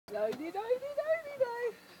Morning,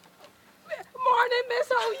 Miss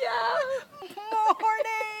Hoya.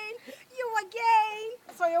 Morning! You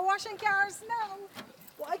again? So you're washing cars now?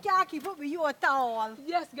 Well, I can't keep up with you at all.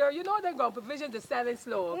 Yes, girl, you know they're going provision to selling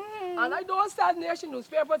slow. And I don't sell nation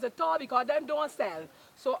newspapers at all because them don't sell.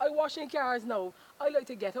 So I washing cars now. I like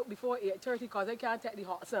to get up before 8:30 because I can't take the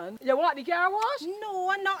hot sun. You want the car wash?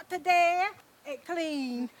 No, not today. It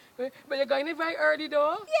clean. But you're going in very early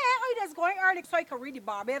though. Yeah, I just going early so I can read the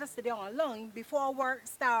Barbados today online before work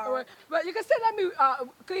starts. All right. But you can still let me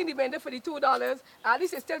clean the window for the $2. At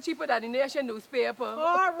least it's still cheaper than the nation newspaper.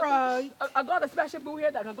 All right. I got a special boo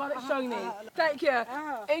here that I got it shining. Thank you.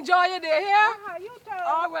 Uh-huh. Enjoy your day here. You too.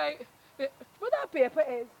 All right. What that paper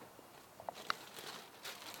is?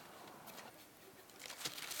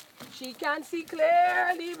 She can see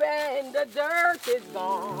clearly when the dirt is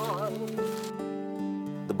gone.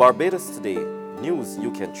 The Barbados Today, news you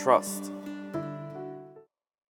can trust.